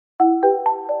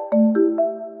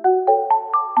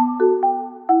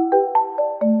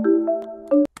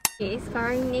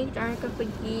ni kita orang akan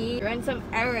pergi run some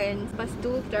errands. Lepas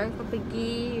tu kita orang akan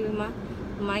pergi rumah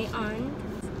my aunt.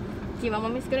 Okay, my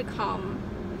mom is gonna come.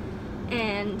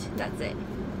 And that's it.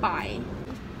 Bye.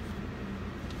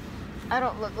 I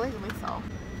don't look like myself.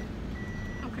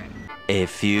 Okay. A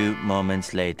few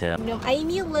moments later. Minum air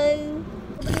Milo.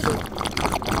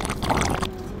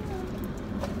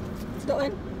 Sedap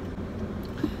kan?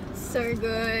 So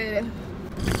good.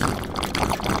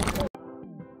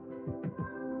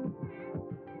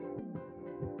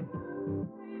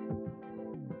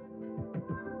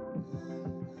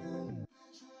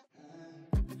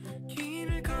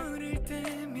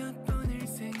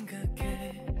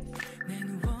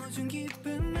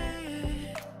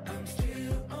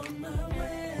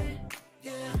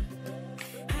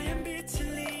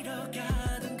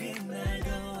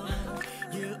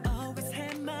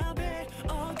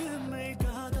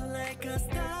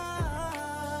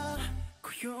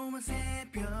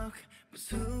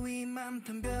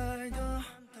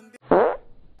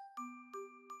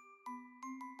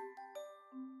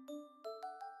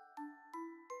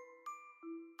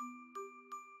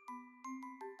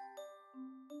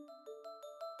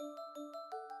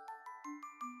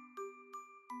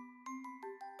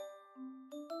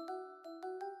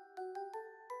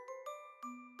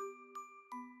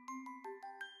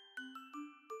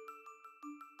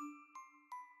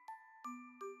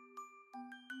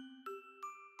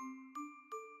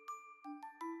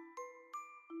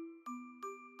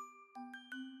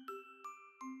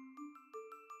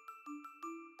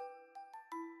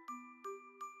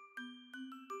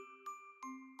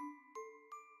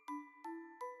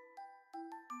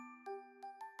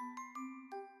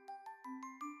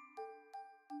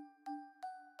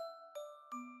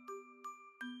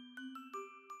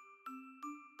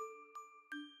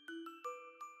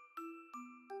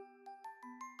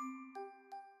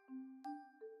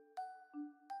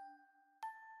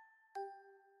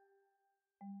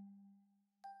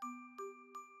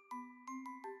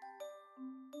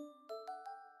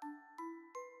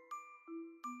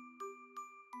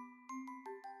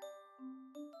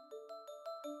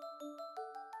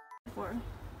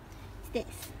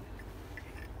 This.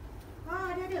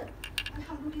 Wah, ada.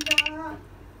 Alhamdulillah.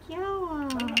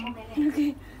 Yeah.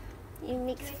 Okay. It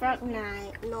makes frog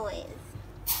noise.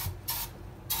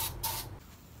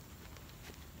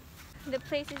 The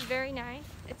place is very nice.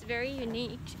 It's very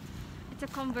unique. It's a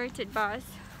converted bus.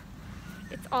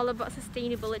 It's all about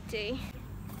sustainability.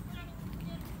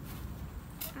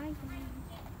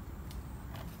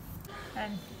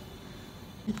 Kan?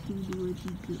 1, 2,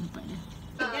 3, 4 dah.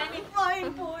 Jangan main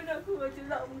pun aku macam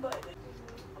lambat.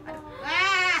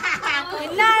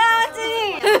 Kenal lah macam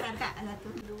ni.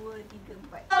 1, 2, 3,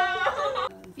 4.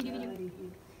 Video.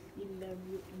 Illa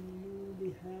yu'minu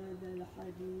bihadzal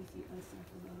hadithi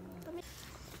asafna.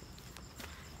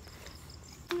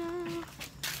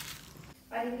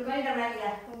 Paling kembali dah berani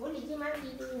dah. Boleh je mandi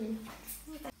tu.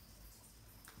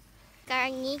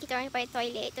 Sekarang ni kita orang pada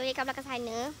toilet kat belakang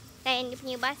sana. Dan dia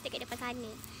punya bas dekat depan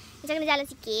sana. Macam kena jalan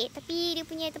sikit. Tapi dia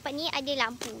punya tempat ni ada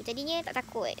lampu. Jadinya tak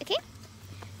takut. Okay?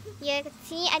 Ya,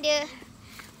 sini ada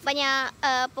banyak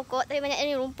pokok. Tapi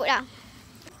banyak rumput lah.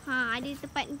 Ada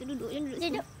tempat untuk duduk. Jom duduk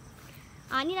sini.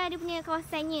 Ni lah dia punya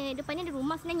kawasannya. Depan ni ada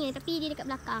rumah sebenarnya. Tapi dia dekat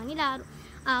belakang. Ni lah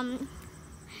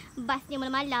bas dia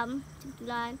malam-malam. Macam tu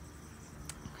lah.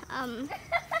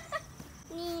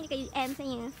 Ni dekat UM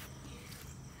sebenarnya.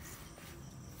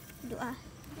 Duduk lah.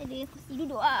 Ada kursi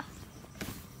duduk lah.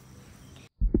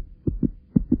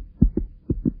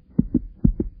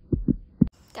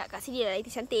 Kat sini lah, itu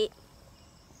cantik.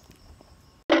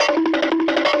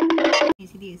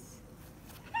 Serius.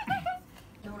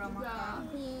 Orang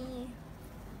makan.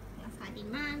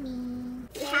 Masakin Mami.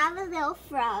 We have a little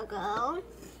froggo.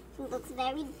 He looks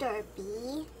very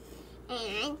derpy.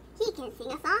 And he can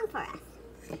sing a song for us.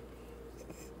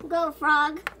 Go,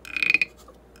 frog.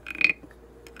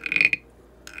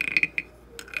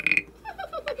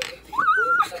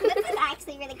 This is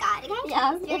actually really good.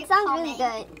 Yeah, it sounds really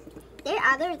good. There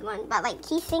are others one, but like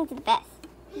he sings the best.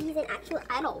 He's an actual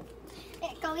idol.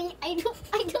 I don't know.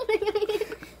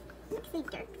 Let's say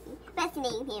Derpy. Let's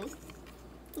name him.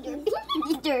 Derpy.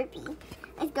 Derpy.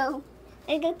 Let's go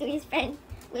to his friend.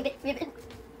 Ribbit.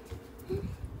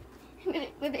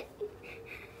 Ribbit.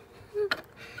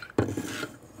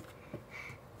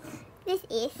 This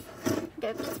is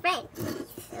Derpy's friend.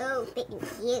 He's so big and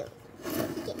cute.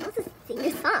 He can also sing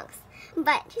the songs,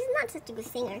 but he's not such a good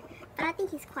singer. But I think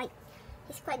he's quite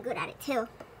good at it too.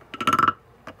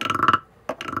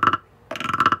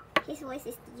 His voice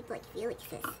is deep like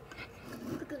Felix's.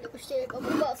 And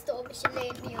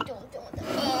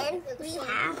we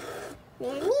have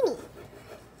Mimi.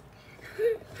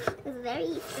 It's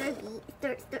very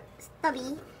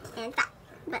stubby and fat,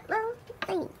 but well,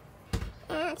 tiny.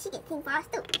 And she gets in for us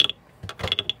too.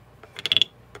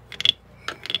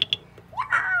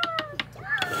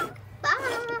 Bye.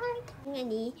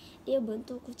 Ini dia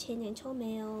bentuk kucing yang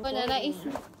comel. Banana is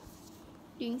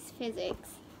doing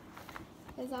physics.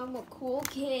 Because I'm a cool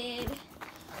kid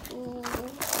who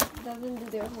doesn't do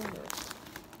their homework.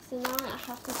 So now I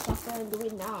have to suffer and do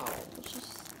it now, which is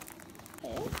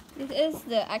this is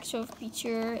the actual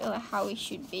feature of how it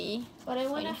should be. But I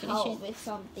want to finish help it. with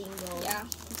something though. Yeah,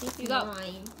 This we is got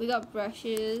mine. we got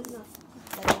brushes,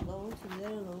 Let it go.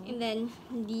 and then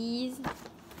these,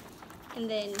 and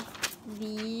then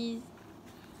these,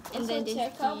 and then this.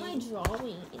 check out my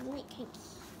drawing. Isn't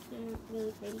it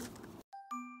really pretty?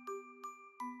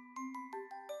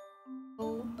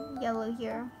 Yellow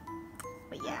here,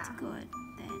 but yeah. Good.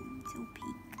 Then so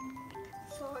pink.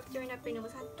 So kita nak pilih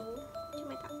nombor 1.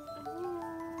 Cuma tak.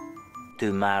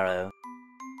 Tomorrow.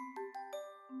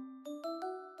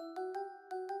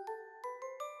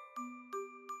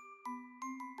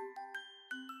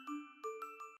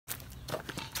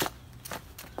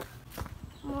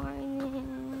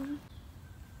 Morning.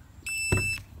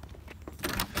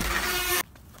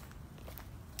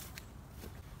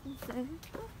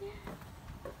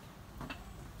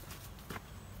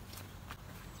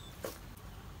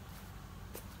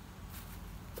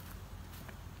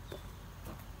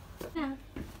 Nah,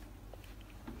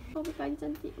 kau bukan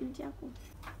cantik macam aku.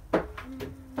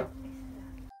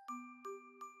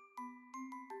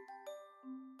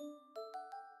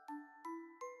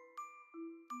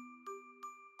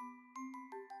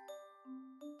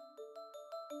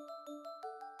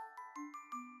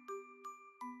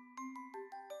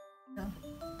 No,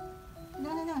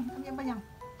 ambil yang panjang.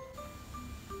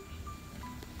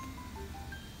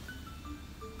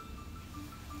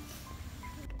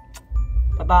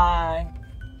 Bye bye.